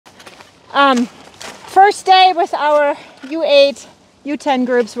First day with our U8, U10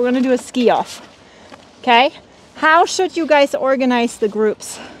 groups, we're gonna do a ski off. Okay? How should you guys organize the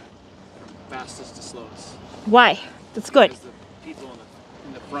groups? Fastest to slowest. Why? That's good. Because the people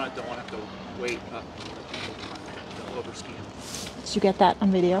in the front don't want to have to wait up for the people to over ski. Did you get that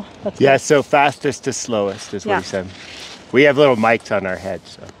on video? That's Yeah, good. so fastest to slowest is what Yeah. he said. We have little mics on our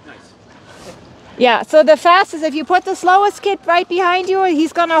heads, so. Nice. Yeah, so the fastest, if you put the slowest kid right behind you,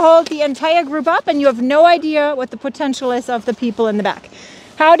 he's gonna hold the entire group up and you have no idea what the potential is of the people in the back.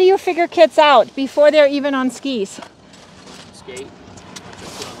 How do you figure kids out before they're even on skis? Skate.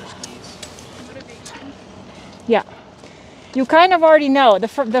 Put on their skis. Yeah. You kind of already know.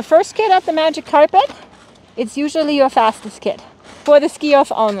 The first kid at the magic carpet, it's usually your fastest kid for the ski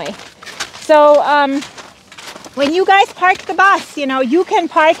off only. So when you guys park the bus, you know, you can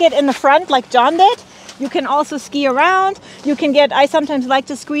park it in the front like John did. You can also ski around. You can get, I sometimes like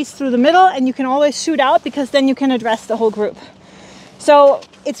to squeeze through the middle, and you can always shoot out because then you can address the whole group. So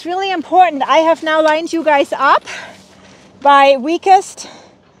it's really important. I have now lined you guys up by weakest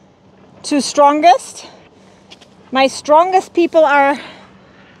to strongest. My strongest people are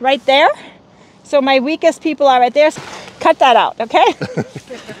right there. So my weakest people are right there. Cut that out, okay?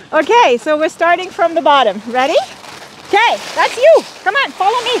 Okay, so we're starting from the bottom. Ready? Okay, that's you. Come on,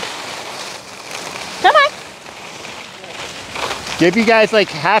 follow me. Come on. Give you guys like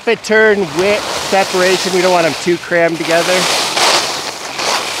half a turn width separation. We don't want them too crammed together.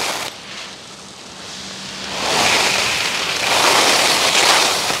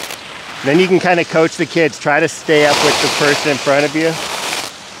 Then you can kind of coach the kids. Try to stay up with the person in front of you.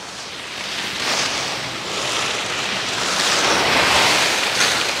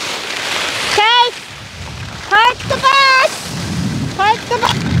 Park the bus! Park the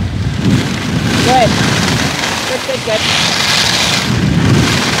bus! Good. Good, good, good.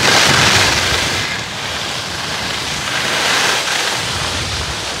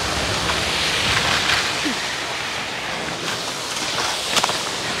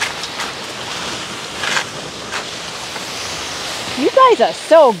 You guys are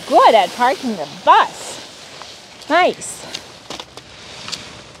so good at parking the bus. Nice.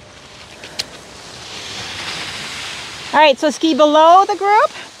 All right, so ski below the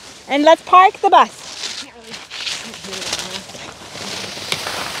group and let's park the bus.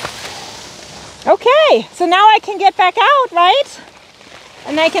 Okay, so now I can get back out, right?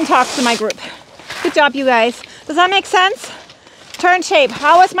 And I can talk to my group. Good job, you guys. Does that make sense? Turn shape.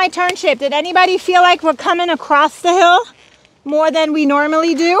 How was my turn shape? Did anybody feel like we're coming across the hill more than we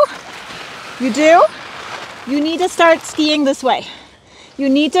normally do? You do? You need to start skiing this way. You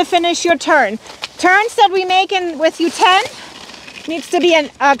need to finish your turn. Turns that we make in with U10 needs to be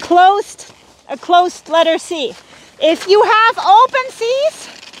a closed letter C. If you have open C's,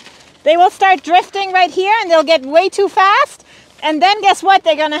 they will start drifting right here and they'll get way too fast. And then guess what?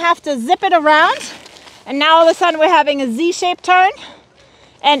 They're gonna have to zip it around. And now all of a sudden we're having a Z-shaped turn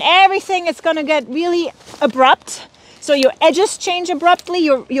and everything is gonna get really abrupt. So your edges change abruptly,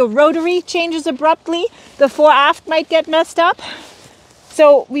 your rotary changes abruptly, the fore-aft might get messed up.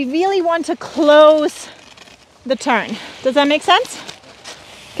 So we really want to close the turn. Does that make sense?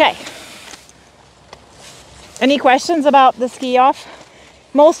 Okay. Any questions about the ski off?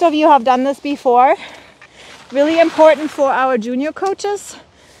 Most of you have done this before. Really important for our junior coaches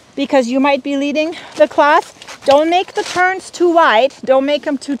because you might be leading the class. Don't make the turns too wide. Don't make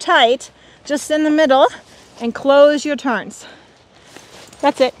them too tight. Just in the middle and close your turns.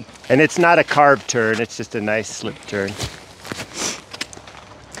 That's it. And it's not a carved turn. It's just a nice slip turn.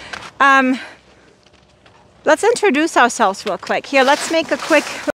 Let's introduce ourselves real quick. Here, let's make a quick